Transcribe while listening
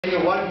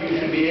What you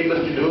should be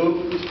able to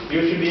do,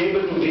 you should be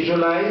able to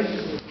visualize,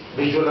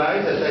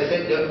 as I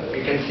said,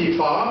 you can see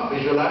far,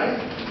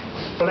 visualize,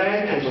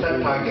 plan and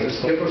set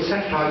targets. You have to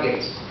set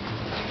targets.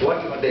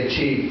 What you want to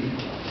achieve.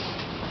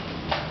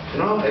 You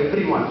know,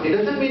 everyone. It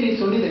doesn't mean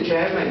it's only the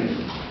chairman.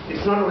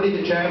 It's not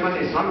only the chairman,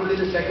 it's not only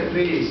the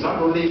secretary, it's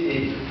not only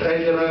the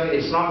treasurer,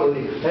 it's not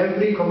only.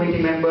 Every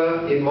committee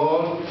member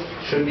involved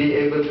should be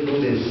able to do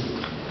this.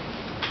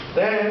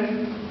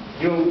 Then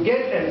you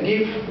get and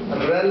give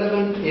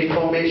relevant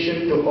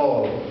information to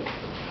all.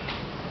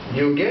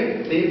 You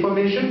get the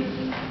information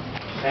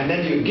and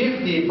then you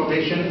give the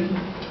information,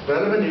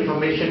 relevant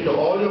information to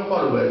all your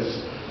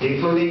followers,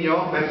 including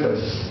your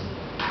members.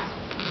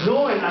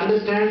 Know and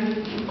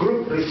understand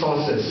group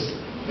resources.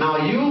 Now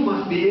you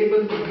must be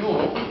able to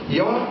know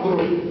your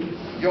group,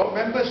 your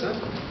members.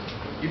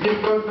 If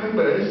you've got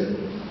members,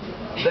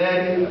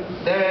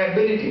 their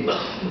ability.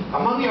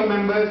 Among your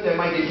members, there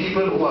might be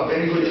people who are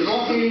very good at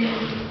talking.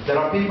 There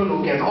are people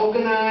who can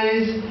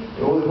organize,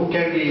 who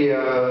can be,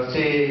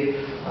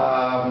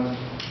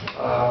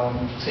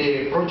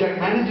 say project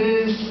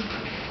managers,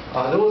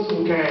 those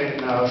who can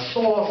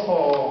source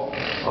for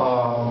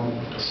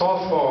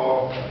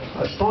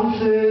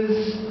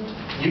sponsors.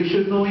 You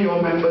should know your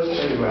members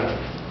very well.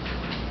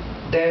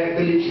 Their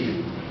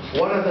ability.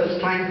 What are the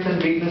strengths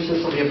and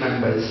weaknesses of your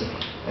members?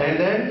 And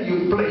then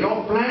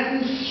your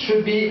plans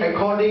should be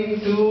according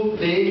to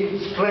the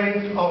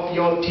strength of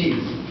your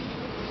team.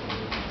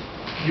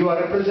 You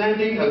are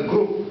representing a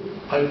group,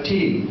 a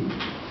team.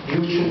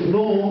 You should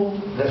know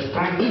the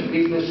strengths and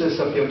weaknesses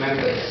of your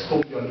members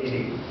whom you are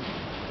leading.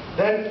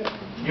 Then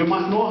you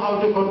must know how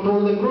to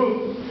control the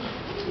group.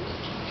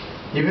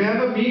 If you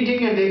have a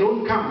meeting and they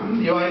don't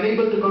come, you are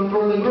unable to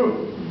control the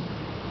group.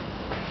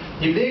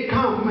 If they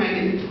come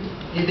and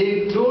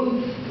they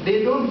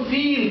don't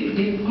feel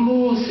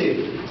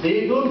inclusive,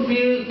 they don't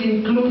feel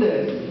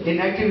included in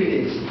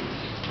activities,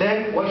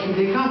 then why should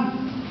they come?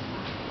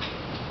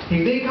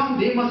 If they come,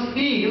 they must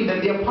feel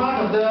that they are part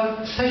of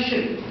the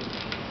session.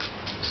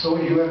 So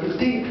you have to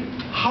think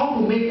how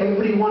to make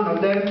every one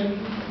of them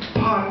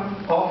part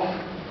of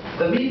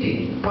the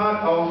meeting, part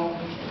of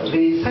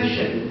the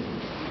session.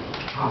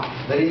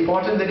 Very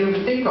important that you have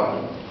to think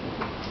of.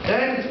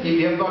 Then, if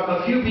you have got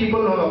a few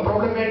people who are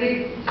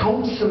problematic,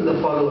 counsel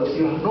the followers.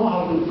 You know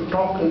how to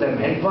talk to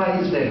them,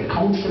 advise them,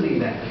 counseling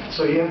them.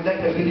 So you have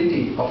that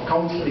ability of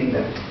counseling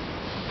them.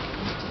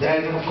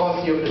 Then, of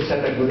course, you have to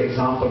set a good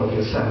example of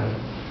yourself.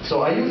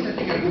 So are you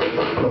setting a good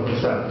example of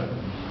yourself?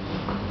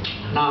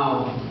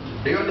 Now,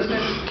 do you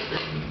understand?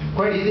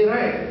 Quite easy,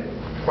 right?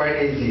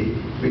 Quite easy.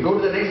 We go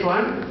to the next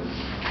one.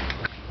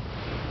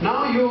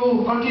 Now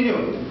you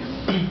continue.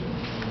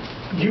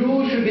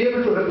 You should be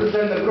able to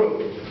represent the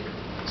group.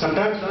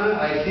 Sometimes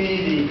I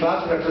see the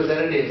class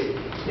representatives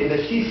in the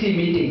CC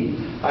meeting.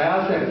 I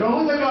ask them, no,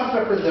 who's the class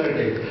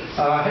representative?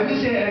 Have you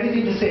said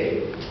anything to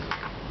say?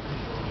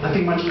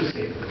 Nothing much to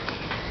say.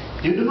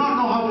 You do not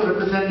know how to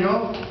represent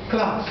your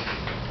class.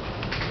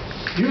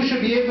 You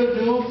should be able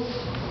to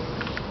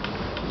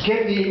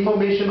get the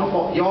information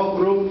of your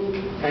group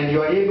and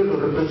you are able to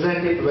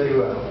represent it very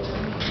well.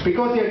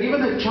 Because you are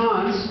given a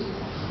chance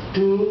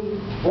to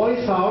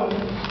voice out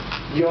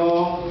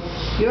your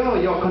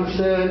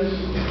concerns.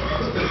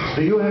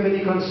 Do you have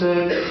any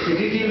concern? If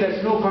you feel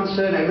there's no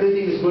concern,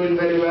 everything is going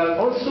very well,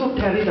 also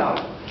tell it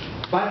out.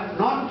 But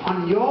not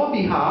on your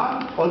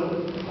behalf, or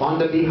on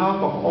the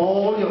behalf of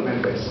all your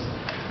members,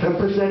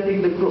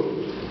 representing the group.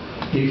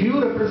 If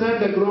you represent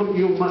the group,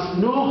 you must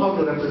know how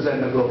to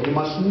represent the group. You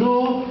must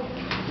know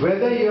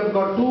whether you have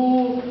got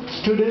two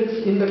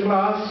students in the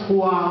class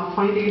who are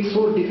finding it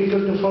so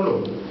difficult to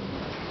follow.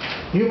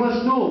 You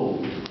must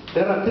know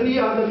there are 3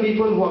 other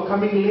people who are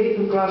coming late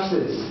to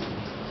classes.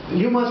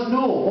 You must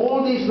know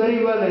all these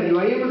very well and you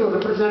are able to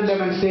represent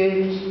them and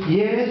say,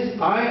 yes,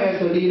 I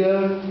as a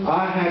leader,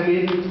 I have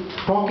been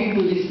talking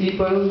to these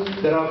people.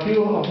 There are a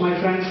few of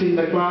my friends in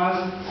the class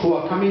who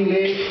are coming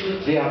late.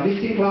 They are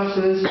missing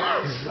classes.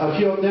 A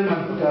few of them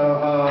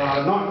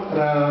are not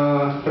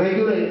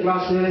regular in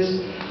classes.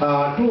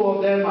 2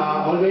 of them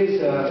are always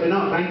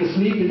trying to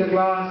sleep in the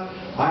class.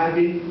 I have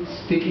been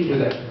speaking to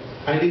them.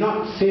 I did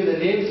not say the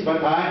names,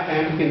 but I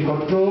am in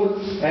control.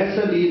 As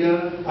a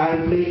leader, I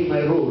am playing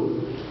my role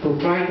to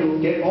try to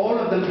get all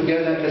of them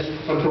together as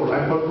control. I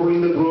am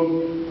controlling the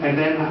group and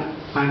then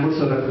I am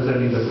also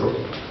representing the group.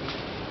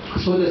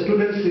 So the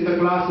students in the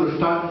class will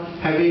start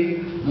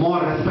having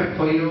more respect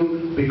for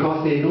you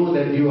because they know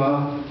that you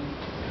are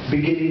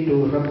beginning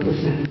to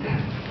represent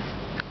them.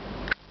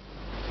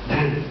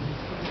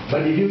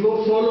 But if you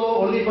go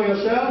solo only for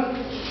yourself,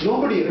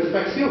 nobody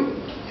respects you.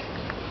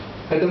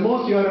 At the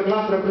most, you are a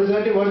class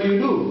representative. What do?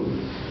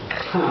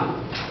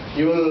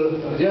 You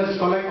will just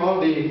collect all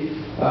the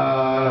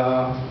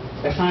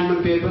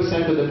assignment papers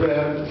sent to the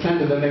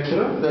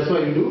lecturer. That's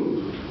what you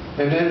do.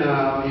 And then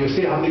you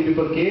see how many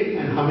people came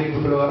and how many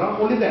people were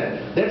around. Only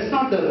that. That's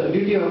not the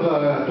duty of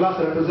a class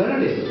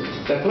representative.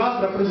 The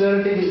class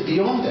representative is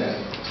beyond that.